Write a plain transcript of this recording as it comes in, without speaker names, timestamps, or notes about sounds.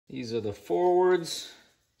These are the forwards,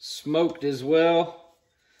 smoked as well.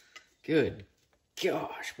 Good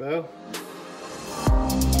gosh, Bo.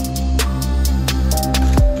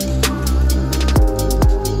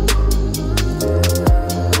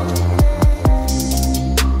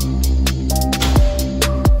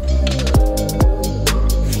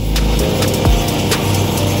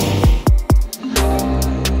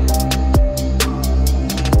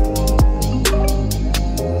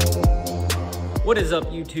 What is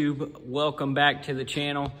up, YouTube? Welcome back to the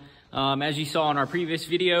channel. As you saw in our previous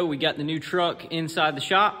video, we got the new truck inside the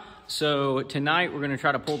shop. So tonight we're gonna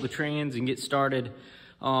try to pull the trans and get started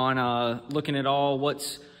on looking at all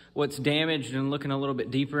what's damaged and looking a little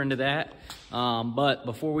bit deeper into that. But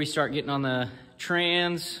before we start getting on the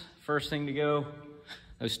trans, first thing to go,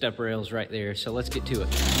 those step rails right there. So let's get to it.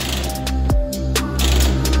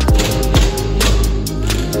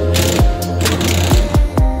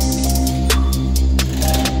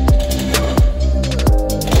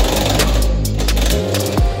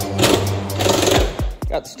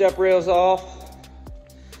 Got the step rails off,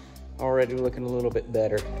 already looking a little bit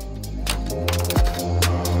better.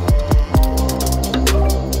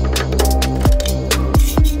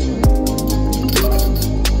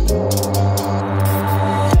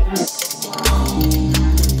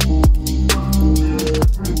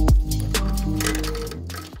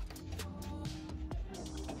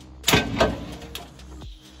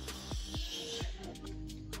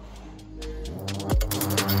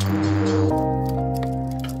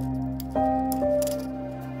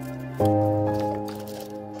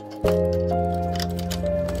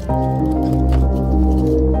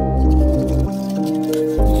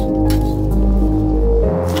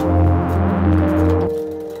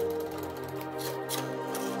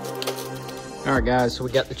 All right, guys, so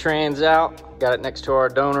we got the trans out, got it next to our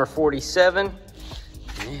donor 47.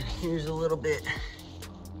 And here's a little bit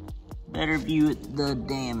better view at the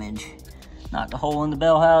damage. Knocked a hole in the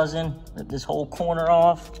bell housing, ripped this whole corner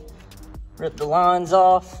off, ripped the lines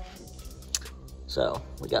off. So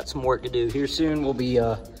we got some work to do here soon. We'll be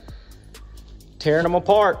tearing them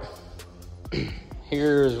apart.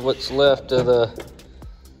 Here's what's left of the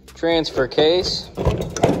transfer case.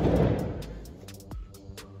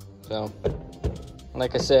 So,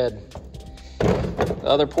 like I said, the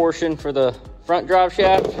other portion for the front drive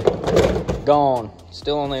shaft, gone.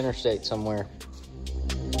 Still on the interstate somewhere.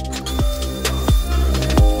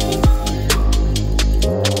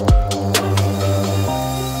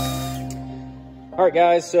 All right,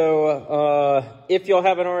 guys, so if y'all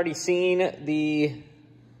haven't already seen the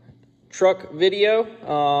truck video,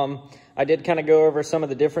 I did kind of go over some of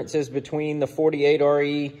the differences between the 48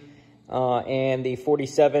 RE and the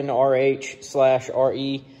 47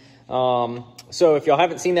 RH/RE. So if y'all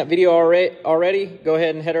haven't seen that video already, go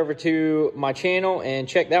ahead and head over to my channel and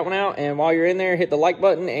check that one out. And while you're in there, hit the like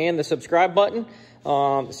button and the subscribe button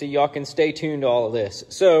so y'all can stay tuned to all of this.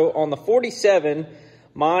 So on the 47,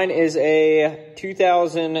 mine is a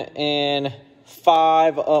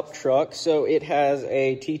 2005 up truck, so it has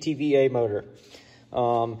a TTVA motor.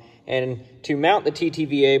 And to mount the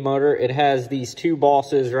TTVA motor, it has these two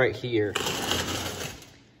bosses right here.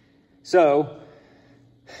 So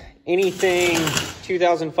anything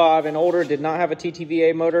 2005 and older did not have a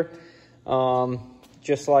TTVA motor,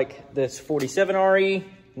 just like this 47 RE,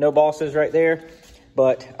 no bosses right there.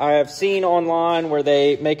 But I have seen online where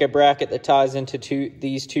they make a bracket that ties into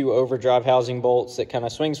these two overdrive housing bolts that kind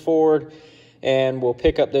of swings forward and will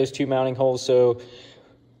pick up those two mounting holes. So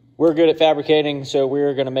we're good at fabricating, so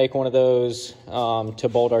we're going to make one of those to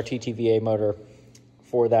bolt our TTVA motor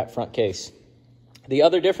for that front case. The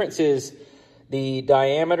other difference is the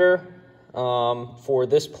diameter for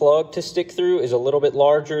this plug to stick through is a little bit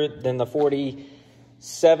larger than the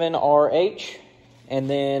 47 RH. And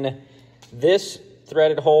then this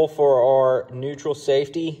threaded hole for our neutral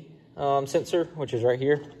safety sensor, which is right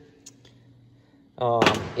here,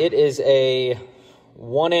 it is a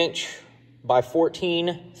 1" by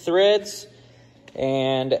 14 threads,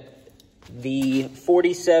 and the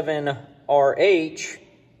 47 RH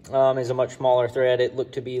is a much smaller thread. It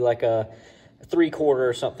looked to be like a 3/4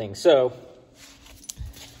 or something. So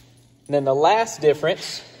then the last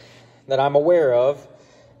difference that I'm aware of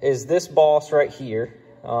is this boss right here,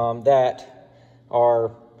 that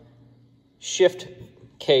our shift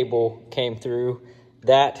cable came through.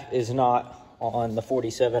 That is not on the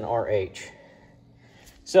 47 RH.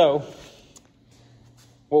 So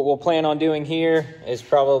what we'll plan on doing here is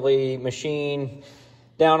probably machine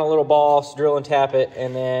down a little boss, drill and tap it,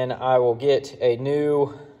 and then I will get a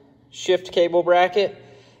new shift cable bracket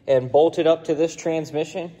and bolt it up to this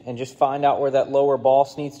transmission and just find out where that lower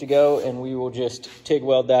boss needs to go, and we will just TIG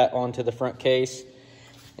weld that onto the front case.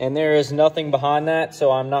 And there is nothing behind that,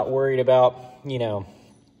 so I'm not worried about, you know,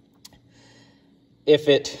 if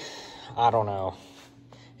it, I don't know,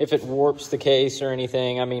 if it warps the case or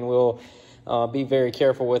anything. I mean, we'll be very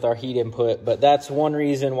careful with our heat input, but that's one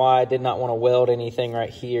reason why I did not want to weld anything right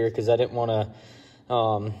here, because I didn't want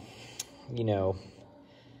to, you know,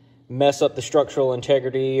 mess up the structural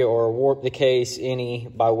integrity or warp the case any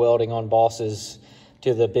by welding on bosses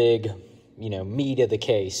to the big, you know, meat of the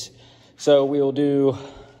case. So we'll do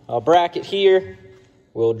a bracket here.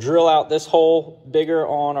 We'll drill out this hole bigger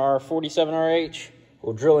on our 47RH.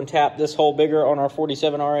 We'll drill and tap this hole bigger on our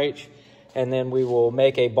 47RH. And then we will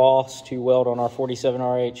make a boss to weld on our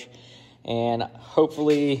 47RH. And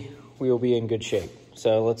hopefully we will be in good shape.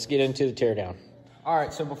 So let's get into the teardown. All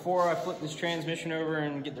right, so before I flip this transmission over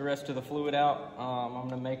and get the rest of the fluid out, I'm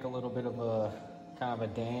gonna make a little bit of a kind of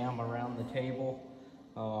a dam around the table,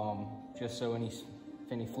 just so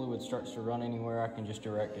if any fluid starts to run anywhere, I can just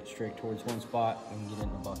direct it straight towards one spot and get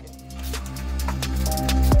in the bucket.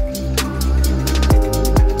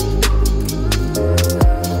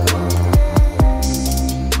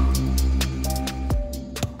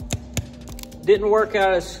 Didn't work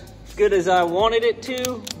out as good as I wanted it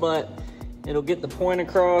to, but it'll get the point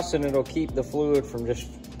across and it'll keep the fluid from just,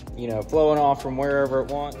 you know, flowing off from wherever it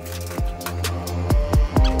wants.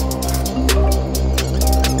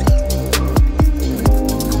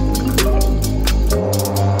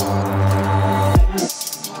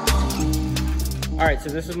 All right, so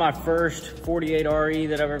this is my first 48RE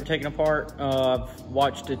that I've ever taken apart. I've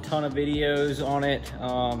watched a ton of videos on it.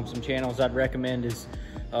 Some channels I'd recommend is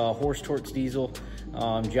Horse Torques Diesel.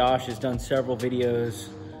 Josh has done several videos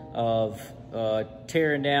of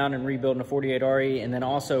tearing down and rebuilding a 48RE, and then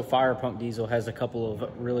also Fire Pump Diesel has a couple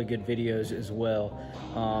of really good videos as well.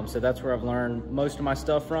 So that's where I've learned most of my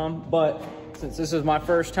stuff from. But since this is my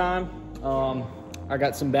first time, I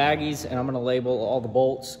got some baggies and I'm gonna label all the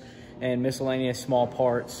bolts and miscellaneous small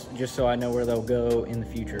parts just so I know where they'll go in the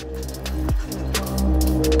future.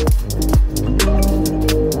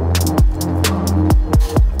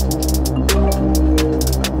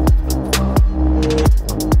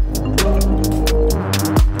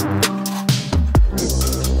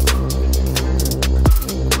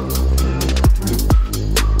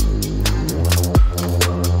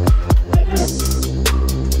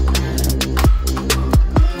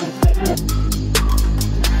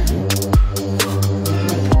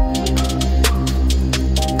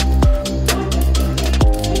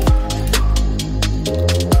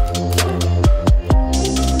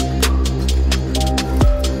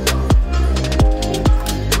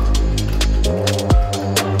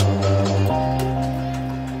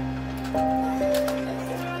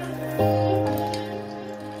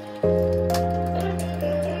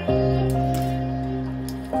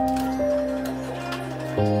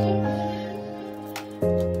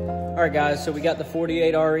 All right, guys, so we got the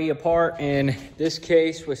 48RE apart, and this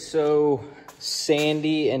case was so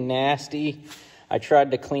sandy and nasty. I tried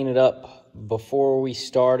to clean it up before we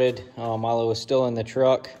started while it was still in the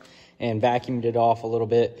truck and vacuumed it off a little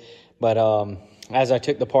bit. But as I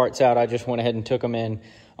took the parts out, I just went ahead and took them in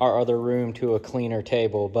our other room to a cleaner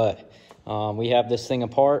table. But we have this thing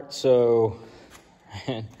apart, so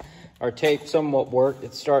our tape somewhat worked.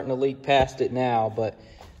 It's starting to leak past it now, but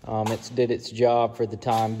it's did its job for the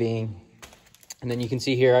time being. And then you can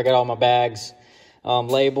see here I got all my bags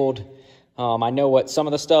labeled. I know what some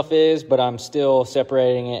of the stuff is, but I'm still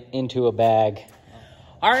separating it into a bag.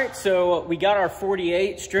 All right, so we got our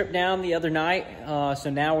 48 stripped down the other night. So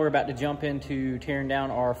now we're about to jump into tearing down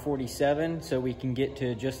our 47 so we can get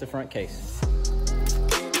to just the front case.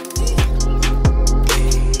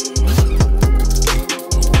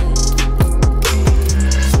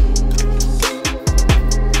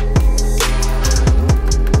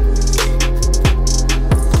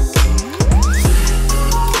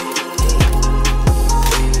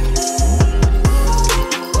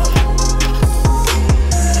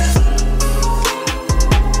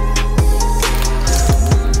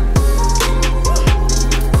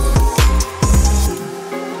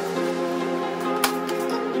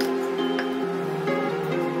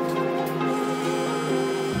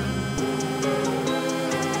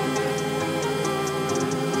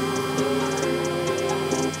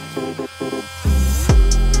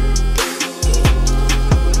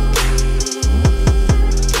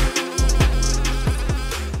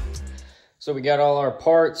 So we got all our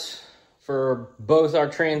parts for both our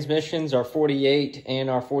transmissions, our 48 and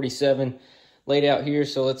our 47, laid out here.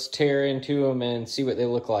 So let's tear into them and see what they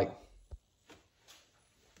look like.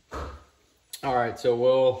 All right, so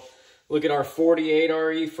we'll look at our 48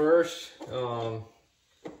 RE first.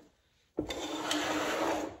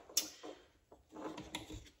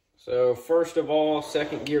 So first of all,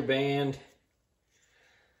 second gear band.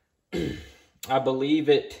 I believe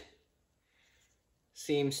it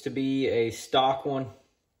seems to be a stock one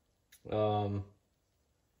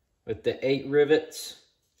with the 8 rivets.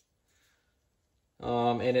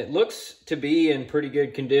 And it looks to be in pretty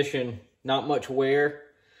good condition, not much wear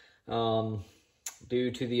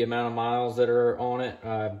due to the amount of miles that are on it.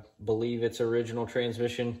 I believe it's original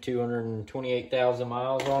transmission, 228,000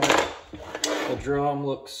 miles on it. The drum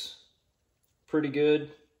looks pretty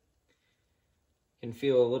good. Can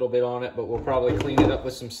feel a little bit on it, but we'll probably clean it up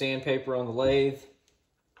with some sandpaper on the lathe.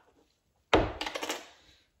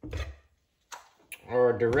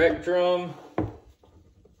 Our direct drum.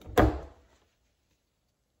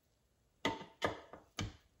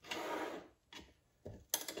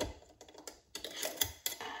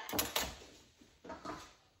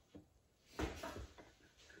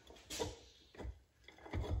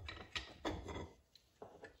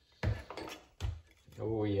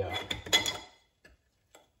 Oh yeah.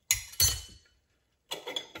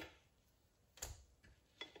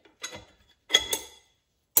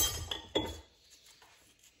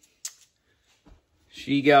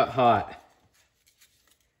 She got hot.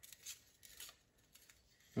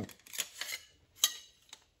 There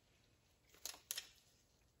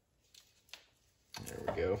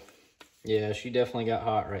we go. Yeah, she definitely got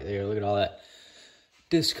hot right there. Look at all that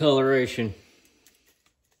discoloration.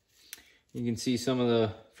 You can see some of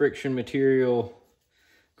the friction material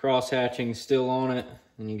cross hatching still on it.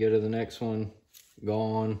 And you go to the next one,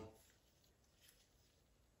 gone.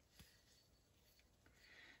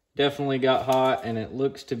 Definitely got hot, and it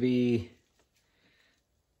looks to be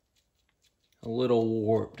a little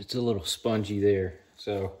warped. It's a little spongy there.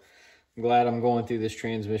 So I'm glad I'm going through this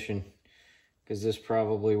transmission, because this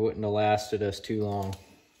probably wouldn't have lasted us too long.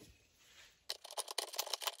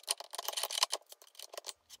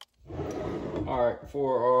 All right,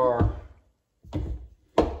 for our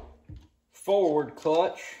forward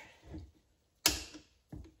clutch,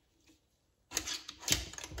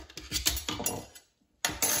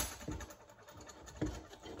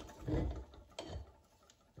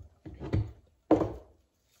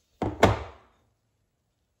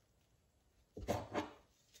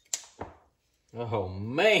 oh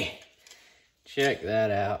man, check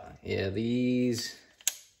that out. Yeah, these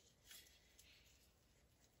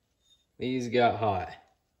got hot.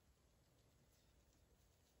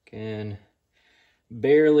 Can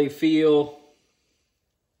barely feel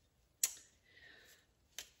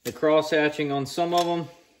the cross hatching on some of them,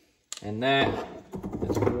 and that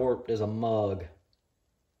is warped as a mug.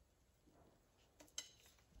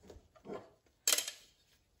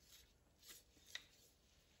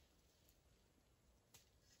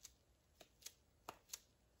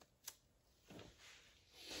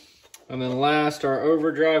 And then last, our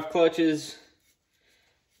overdrive clutches.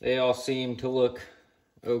 They all seem to look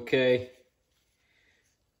okay.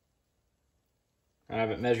 I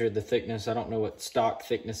haven't measured the thickness. I don't know what stock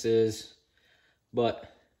thickness is,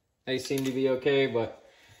 but they seem to be okay. But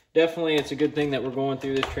definitely it's a good thing that we're going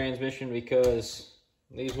through this transmission, because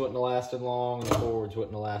these wouldn't have lasted long, and the forwards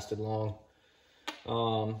wouldn't have lasted long.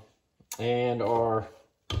 And our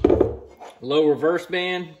low reverse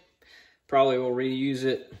band, probably will reuse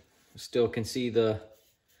it. Still can see the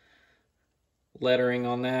lettering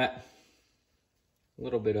on that. A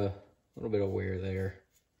little bit of wear there.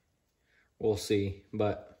 We'll see,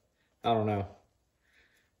 but I don't know.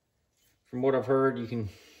 From what I've heard, you can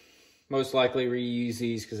most likely reuse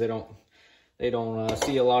these because they don't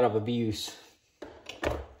see a lot of abuse.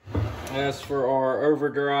 As for our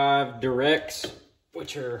overdrive directs,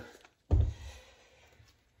 which are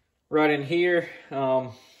right in here,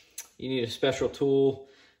 you need a special tool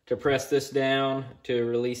to press this down to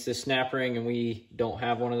release this snap ring, and we don't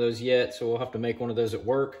have one of those yet, so we'll have to make one of those at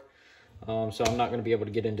work. So I'm not going to be able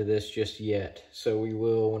to get into this just yet. So we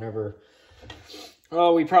will whenever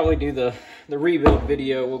we probably do the rebuild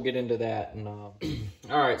video, we'll get into that. And all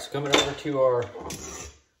right, so coming over to our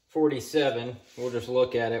 47, we'll just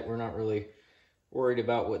look at it. We're not really worried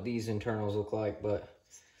about what these internals look like, but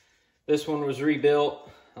this one was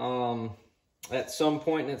rebuilt. At some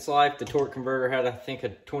point in its life, the torque converter had, I think, a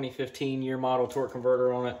 2015 year model torque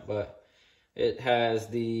converter on it, but it has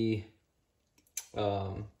the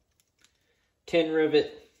 10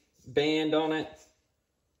 rivet band on it.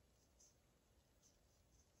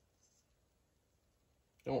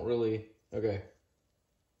 Don't really, okay.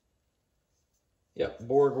 Yep,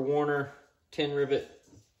 Borg Warner 10 rivet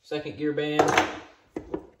second gear band.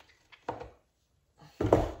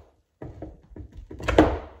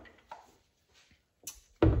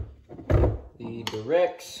 the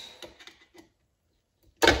directs.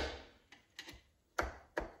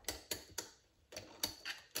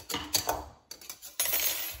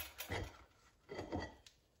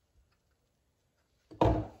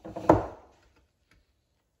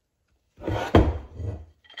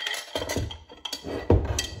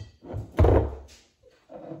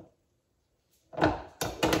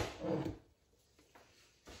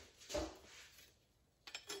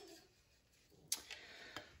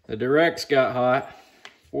 The directs got hot,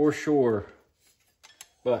 for sure,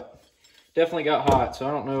 but definitely got hot, so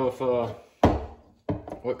I don't know if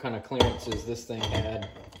what kind of clearances this thing had.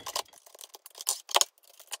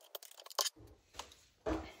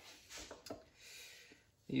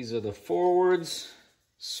 These are the forwards,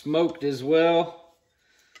 smoked as well.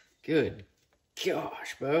 Good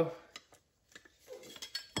gosh, Bo.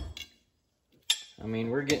 I mean,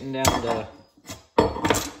 we're getting down to...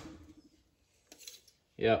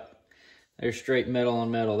 Yep, there's straight metal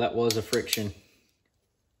on metal. That was a friction.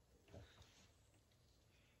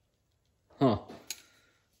 Huh,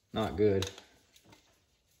 not good.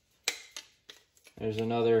 There's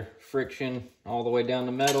another friction all the way down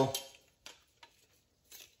to metal.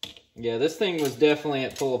 Yeah, this thing was definitely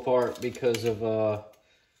at pull apart because of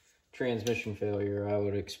transmission failure, I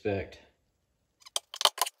would expect.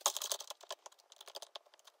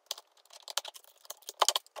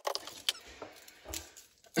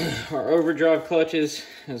 Our overdrive clutches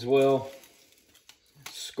as well,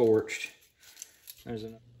 scorched. There's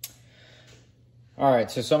another. All right,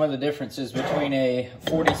 so some of the differences between a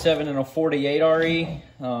 47 and a 48 RE.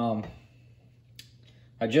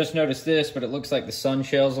 I just noticed this, but it looks like the sun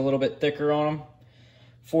shell's a little bit thicker on them.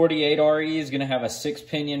 48 RE is gonna have a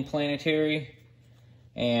 6-pinion planetary,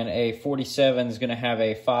 and a 47 is gonna have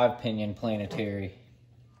a 5-pinion planetary.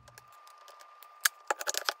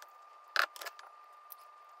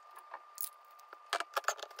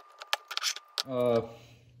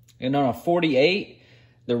 And on a 48,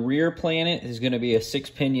 the rear planet is going to be a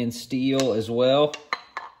 6-pinion steel as well.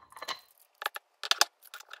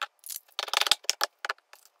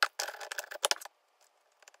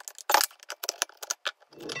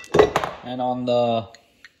 And on the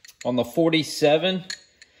 47,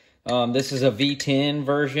 this is a V10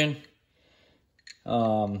 version.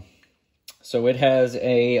 So it has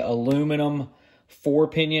a aluminum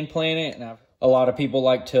 4-pinion planet, and a lot of people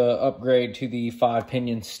like to upgrade to the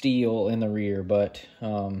 5-pinion steel in the rear, but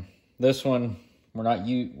this one we're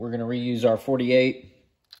going to reuse our 48.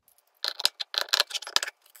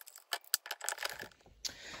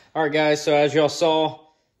 All right, guys. So as y'all saw,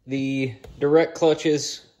 the direct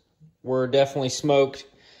clutches were definitely smoked.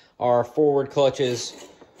 Our forward clutches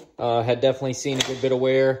had definitely seen a good bit of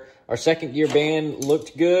wear. Our second gear band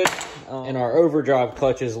looked good, and our overdrive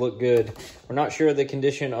clutches look good. We're not sure of the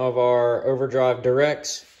condition of our overdrive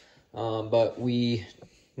directs, but we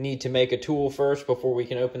need to make a tool first before we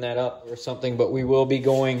can open that up or something. But we will be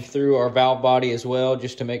going through our valve body as well,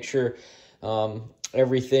 just to make sure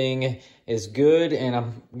everything is good. And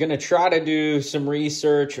I'm going to try to do some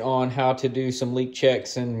research on how to do some leak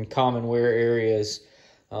checks in common wear areas.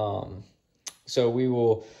 So we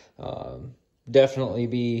will... definitely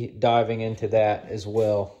be diving into that as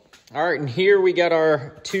well. All right, and here we got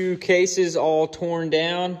our 2 cases all torn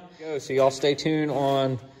down. So y'all stay tuned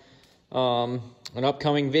on an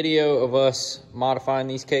upcoming video of us modifying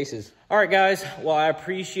these cases. All right, guys. Well, I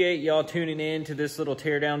appreciate y'all tuning in to this little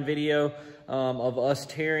teardown video of us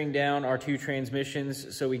tearing down our 2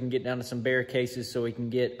 transmissions so we can get down to some bare cases so we can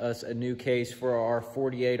get us a new case for our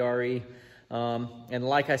 48 RE. And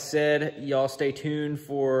like I said, y'all stay tuned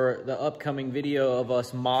for the upcoming video of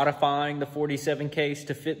us modifying the 47 case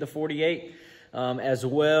to fit the 48, as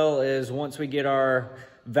well as once we get our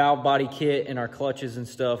valve body kit and our clutches and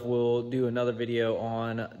stuff, we'll do another video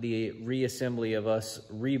on the reassembly of us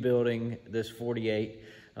rebuilding this 48,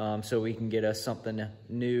 so we can get us something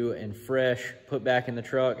new and fresh, put back in the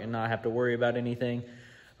truck and not have to worry about anything.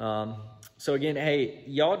 So again, hey,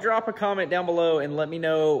 y'all drop a comment down below and let me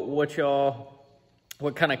know what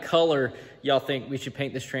kind of color y'all think we should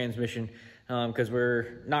paint this transmission, because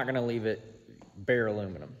we're not gonna leave it bare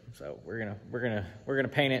aluminum. So we're gonna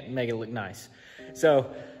paint it and make it look nice.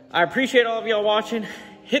 So I appreciate all of y'all watching.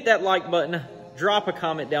 Hit that like button, drop a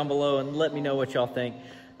comment down below, and let me know what y'all think.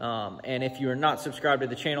 And if you are not subscribed to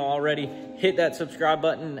the channel already, hit that subscribe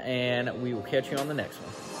button, and we will catch you on the next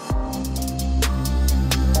one.